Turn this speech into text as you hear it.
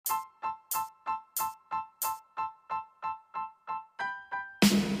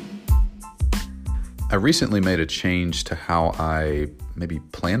I recently made a change to how I maybe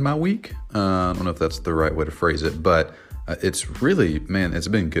plan my week. I don't know if that's the right way to phrase it, but it's really, man, it's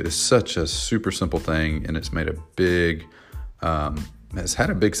been good. It's such a super simple thing, and it's made a big, it's had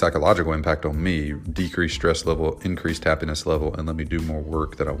a big psychological impact on me. Decreased stress level, increased happiness level, and let me do more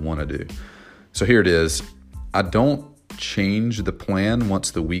work that I want to do. So here it is. I don't change the plan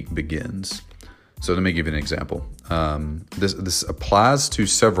once the week begins. So let me give you an example. This applies to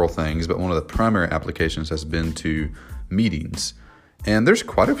several things, but one of the primary applications has been to meetings. And there's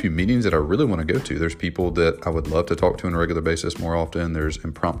quite a few meetings that I really want to go to. There's people that I would love to talk to on a regular basis more often. There's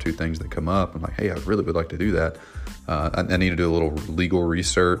impromptu things that come up. I'm like, hey, I really would like to do that. I need to do a little legal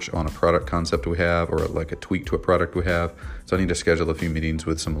research on a product concept we have, or like a tweak to a product we have. So I need to schedule a few meetings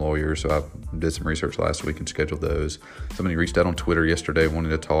with some lawyers. So I did some research last week and scheduled those. Somebody reached out on Twitter yesterday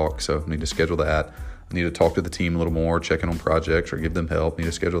wanting to talk. So I need to schedule that. I need to talk to the team a little more, check in on projects or give them help. I need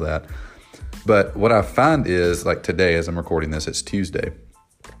to schedule that. But what I find is, like today, as I'm recording this, it's Tuesday.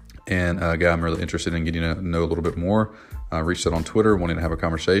 And a guy I'm really interested in getting to know a little bit more reached out on Twitter wanting to have a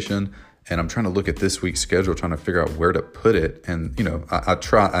conversation. And I'm trying to look at this week's schedule, trying to figure out where to put it. And, you know,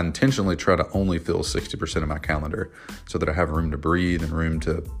 I intentionally try to only fill 60% of my calendar so that I have room to breathe and room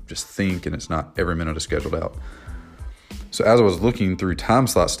to just think, and it's not every minute is scheduled out. So as I was looking through time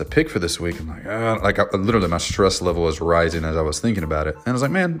slots to pick for this week, I'm like, literally my stress level was rising as I was thinking about it. And I was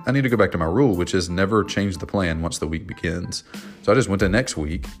like, man, I need to go back to my rule, which is never change the plan once the week begins. So I just went to next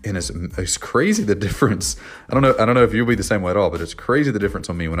week, and it's crazy the difference. I don't know if you'll be the same way at all, but it's crazy the difference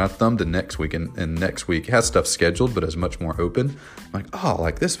on me when I thumbed to next week, and next week has stuff scheduled, but is much more open. I'm like, oh,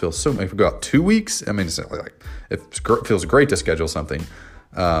 like this feels so. If we go out 2 weeks, I mean, it's like it feels great to schedule something.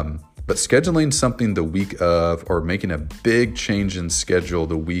 But scheduling something the week of, or making a big change in schedule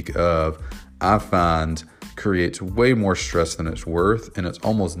the week of, I find creates way more stress than it's worth, and it's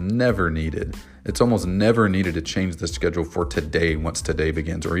almost never needed. It's almost never needed to change the schedule for today once today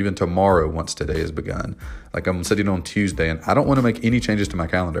begins, or even tomorrow once today has begun. Like I'm sitting on Tuesday, and I don't want to make any changes to my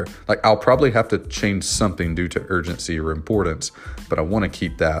calendar. Like I'll probably have to change something due to urgency or importance, but I want to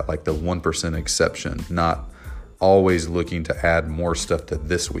keep that like the 1% exception, not always looking to add more stuff to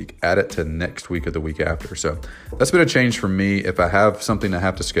this week. Add it to next week or the week after. So that's been a change for me. If I have something I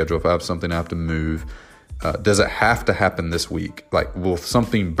have to schedule, if I have something I have to move, does it have to happen this week? Like, will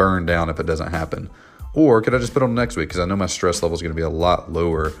something burn down if it doesn't happen? Or could I just put it on next week? Because I know my stress level is going to be a lot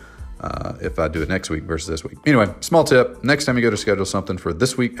lower if I do it next week versus this week. Anyway, small tip. Next time you go to schedule something for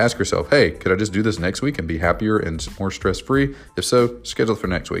this week, ask yourself, hey, could I just do this next week and be happier and more stress-free? If so, schedule it for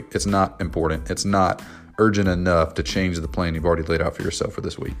next week. It's not important. It's not urgent enough to change the plan you've already laid out for yourself for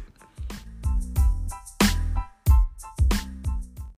this week.